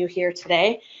going to do here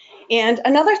today. And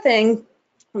another thing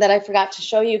that I forgot to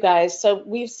show you guys. So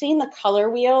we've seen the color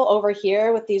wheel over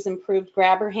here with these improved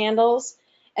grabber handles,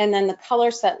 and then the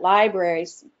color set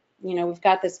libraries, we've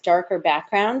got this darker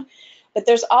background, but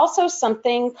there's also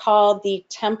something called the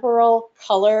temporal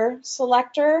color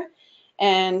selector,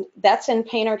 and that's in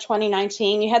Painter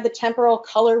 2019. You had the temporal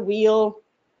color wheel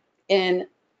in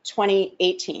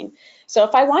 2018. So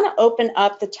if I want to open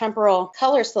up the temporal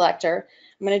color selector,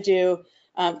 I'm going to do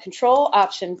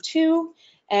Control-Option-2,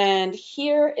 and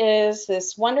here is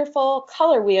this wonderful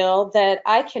color wheel that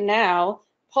I can now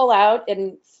pull out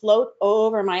and float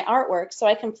over my artwork. So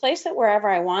I can place it wherever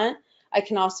I want. I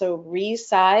can also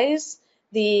resize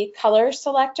the color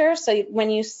selector. So when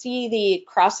you see the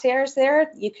crosshairs there,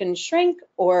 you can shrink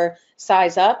or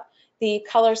size up the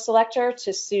color selector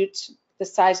to suit the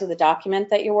size of the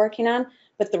document that you're working on.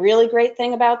 But the really great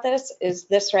thing about this is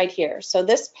this right here. So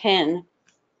this pen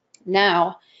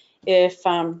now, if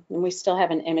we still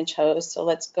have an image hose, so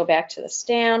let's go back to the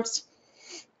stamps,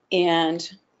 and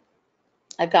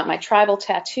I've got my tribal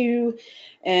tattoo,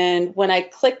 and when I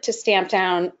click to stamp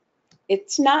down,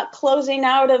 it's not closing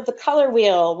out of the color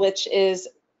wheel, which is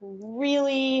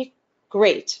really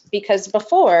great, because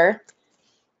before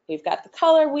we've got the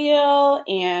color wheel,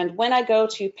 and when I go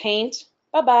to paint,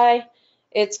 bye-bye,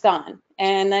 it's gone.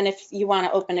 And then if you want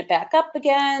to open it back up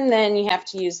again, then you have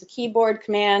to use the keyboard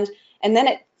command, and then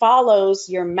it follows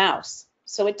your mouse.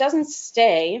 So it doesn't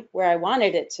stay where I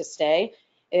wanted it to stay.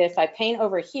 If I paint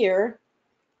over here,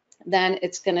 then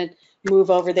it's going to move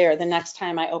over there the next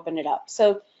time I open it up.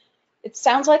 So it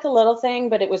sounds like a little thing,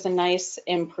 but it was a nice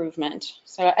improvement.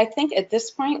 So I think at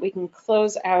this point we can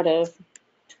close out of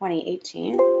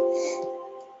 2018.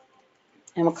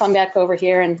 And we'll come back over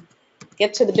here and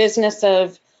get to the business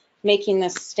of making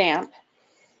this stamp.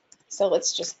 So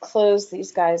let's just close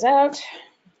these guys out.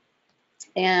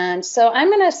 And so I'm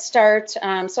going to start,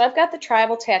 so I've got the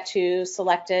tribal tattoo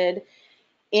selected,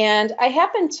 and I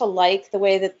happen to like the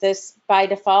way that this by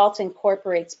default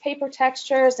incorporates paper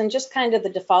textures and just kind of the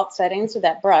default settings of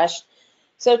that brush.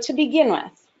 So to begin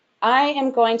with, I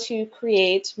am going to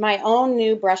create my own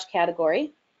new brush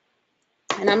category,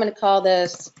 and I'm going to call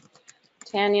this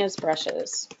Tanya's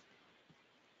Brushes.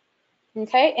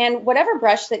 Okay, and whatever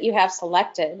brush that you have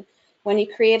selected, when you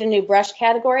create a new brush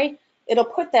category, it'll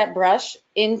put that brush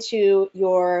into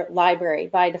your library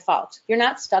by default. You're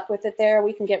not stuck with it there.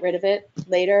 We can get rid of it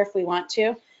later if we want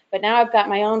to. But now I've got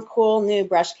my own cool new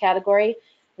brush category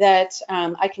that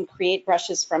I can create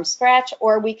brushes from scratch,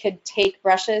 or we could take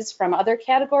brushes from other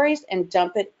categories and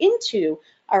dump it into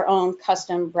our own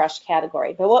custom brush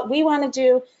category. But what we want to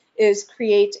do is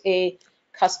create a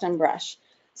custom brush.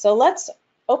 So let's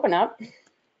open up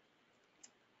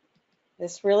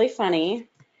this really funny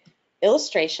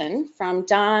illustration from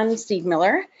Don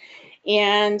Seidmiller.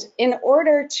 And in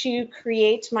order to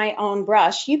create my own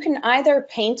brush, you can either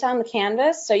paint on the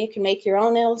canvas, so you can make your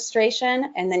own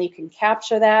illustration and then you can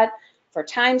capture that for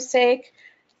time's sake.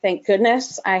 Thank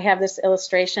goodness I have this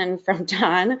illustration from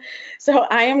Don. So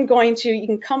I am going to, you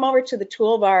can come over to the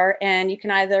toolbar and you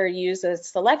can either use a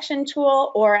selection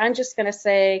tool, or I'm just going to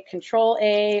say Control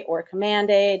A or Command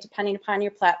A, depending upon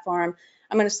your platform.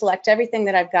 I'm going to select everything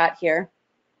that I've got here,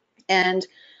 and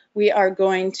we are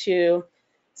going to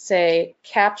say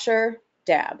capture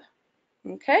dab.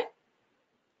 Okay,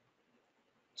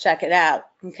 check it out.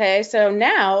 Okay, so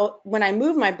now when I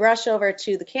move my brush over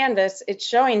to the canvas, it's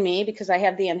showing me, because I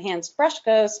have the enhanced brush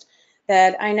ghost,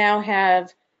 that I now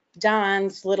have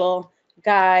Don's little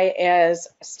guy as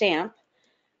a stamp.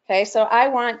 Okay, so I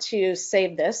want to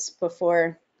save this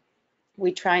before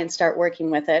we try and start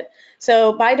working with it.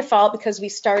 So by default, because we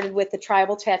started with the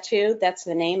tribal tattoo, that's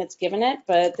the name it's given it,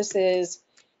 but this is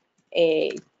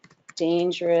A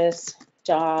Dangerous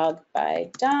Dog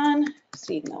by Don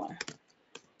C. Miller.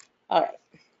 All right,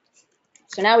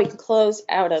 so now we can close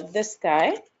out of this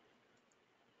guy.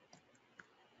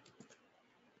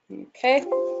 Okay,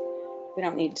 we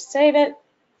don't need to save it.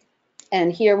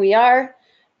 And here we are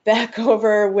back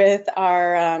over with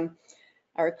our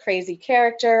crazy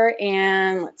character.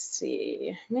 And let's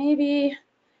see, maybe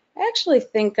I actually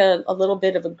think a little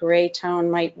bit of a gray tone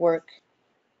might work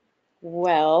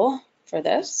well for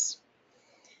this.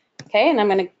 Okay, and I'm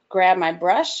going to grab my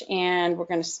brush and we're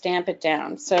going to stamp it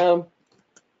down. So,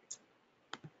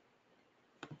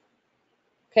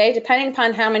 okay, depending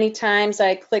upon how many times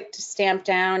I click to stamp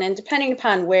down and depending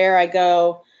upon where I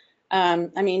go,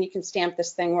 I mean, you can stamp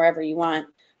this thing wherever you want.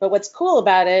 But what's cool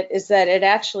about it is that it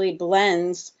actually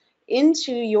blends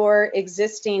into your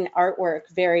existing artwork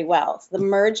very well. So the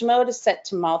merge mode is set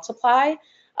to multiply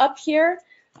up here.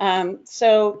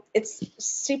 So it's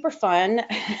super fun.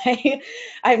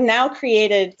 I've now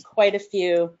created quite a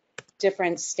few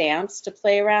different stamps to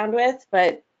play around with,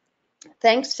 but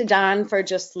thanks to Don for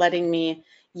just letting me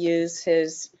use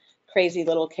his crazy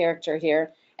little character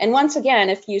here. And once again,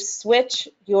 if you switch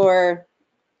your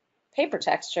paper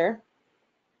texture,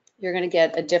 you're going to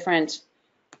get a different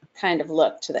kind of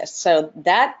look to this. So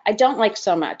that I don't like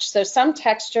so much. So some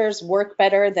textures work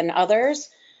better than others.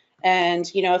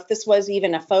 And, you know, if this was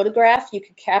even a photograph, you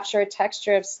could capture a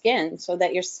texture of skin so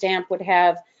that your stamp would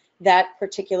have that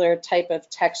particular type of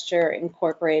texture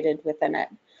incorporated within it.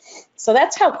 So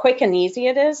that's how quick and easy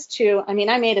it is to, I mean,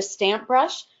 I made a stamp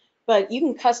brush, but you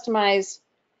can customize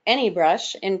any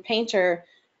brush in Painter,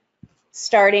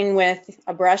 starting with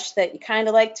a brush that you kind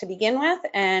of like to begin with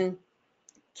and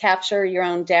capture your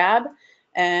own dab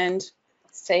and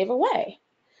save away.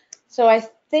 So I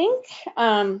think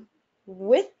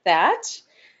with that,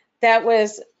 that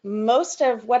was most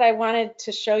of what I wanted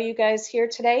to show you guys here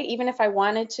today. Even if I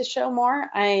wanted to show more,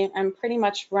 I'm pretty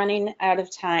much running out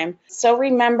of time. So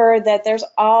remember that there's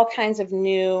all kinds of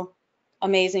new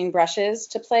amazing brushes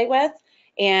to play with.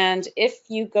 And if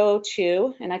you go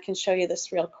to, and I can show you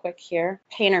this real quick here,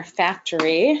 Painter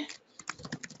Factory.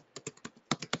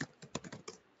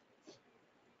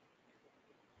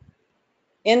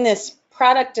 In this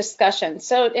product discussion.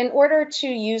 So in order to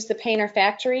use the Painter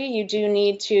Factory, you do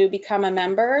need to become a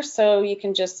member. So you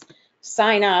can just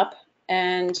sign up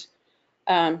and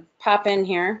pop in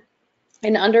here.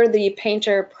 And under the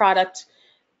Painter product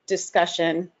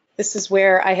discussion, this is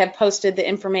where I have posted the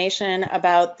information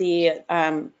about the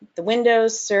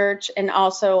Windows search and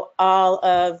also all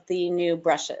of the new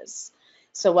brushes.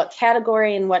 So what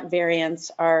category and what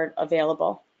variants are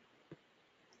available.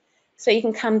 So you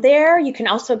can come there. You can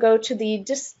also go to the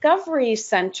Discovery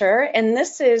Center, and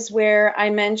this is where I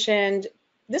mentioned,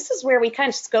 this is where we kind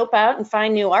of scope out and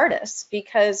find new artists,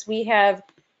 because we have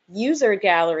user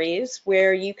galleries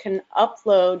where you can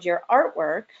upload your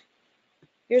artwork.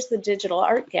 Here's the digital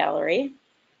art gallery.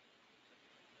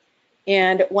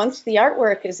 And once the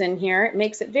artwork is in here, it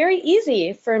makes it very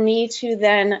easy for me to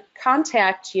then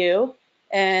contact you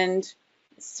and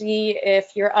see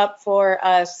if you're up for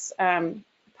us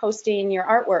posting your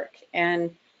artwork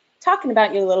and talking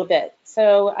about you a little bit.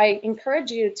 So I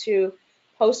encourage you to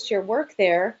post your work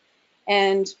there.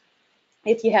 And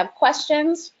if you have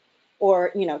questions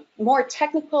or, you know, more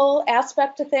technical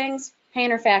aspect to things,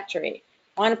 Painter Factory.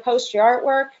 Want to post your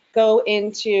artwork? Go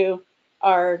into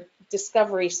our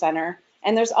Discovery Center.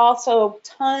 And there's also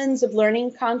tons of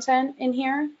learning content in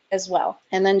here as well.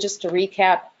 And then just to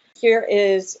recap, here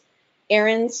is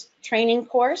Erin's training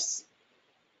course.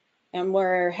 And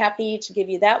we're happy to give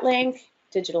you that link,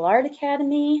 Digital Art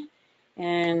Academy.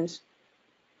 And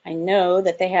I know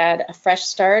that they had a fresh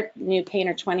start, new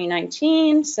Painter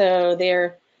 2019, so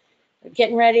they're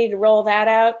getting ready to roll that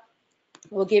out.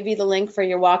 We'll give you the link for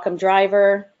your Wacom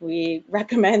driver. We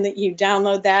recommend that you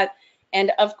download that.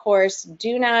 And of course,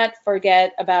 do not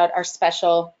forget about our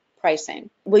special pricing.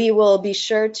 We will be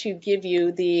sure to give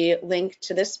you the link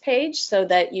to this page so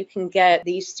that you can get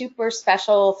the super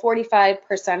special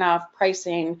 45% off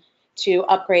pricing to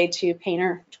upgrade to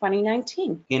Painter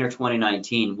 2019. Painter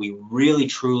 2019, we really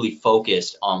truly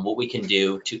focused on what we can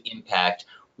do to impact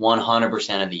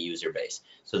 100% of the user base.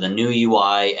 So the new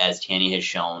UI, as Tanya has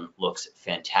shown, looks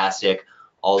fantastic.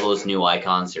 All those new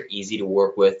icons are easy to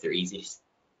work with, they're easy to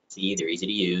see, they're easy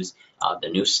to use. The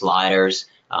new sliders,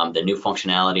 the new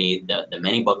functionality, the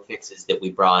many bug fixes that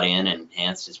we brought in and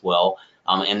enhanced as well.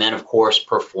 And then of course,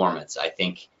 performance. I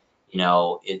think, you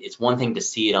know, it's one thing to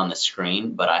see it on the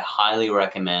screen, but I highly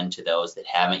recommend to those that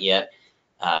haven't yet,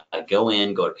 go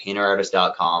to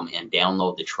painterartist.com and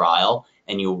download the trial,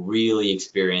 and you'll really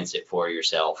experience it for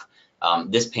yourself.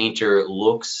 This painter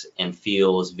looks and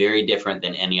feels very different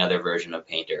than any other version of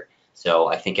Painter. So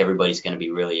I think everybody's going to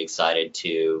be really excited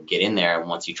to get in there. And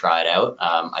once you try it out,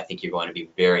 I think you're going to be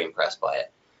very impressed by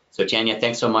it. So Tanya,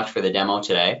 thanks so much for the demo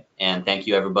today. And thank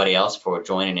you everybody else for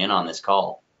joining in on this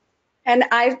call. And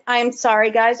I'm sorry,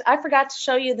 guys, I forgot to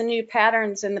show you the new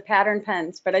patterns and the pattern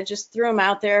pens, but I just threw them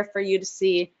out there for you to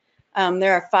see.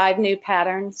 There are 5 new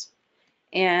patterns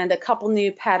and a couple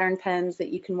new pattern pens that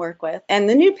you can work with. And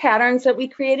the new patterns that we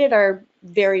created are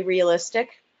very realistic.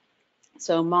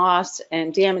 So moss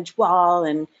and damaged wall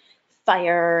and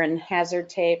fire and hazard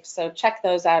tape. So check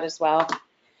those out as well.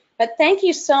 But thank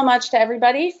you so much to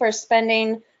everybody for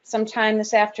spending some time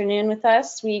this afternoon with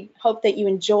us. We hope that you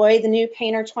enjoy the new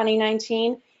Painter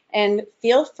 2019, and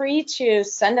feel free to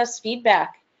send us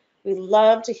feedback. We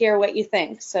love to hear what you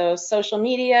think. So social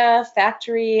media,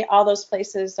 factory, all those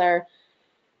places are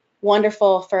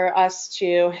wonderful for us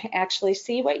to actually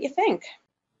see what you think.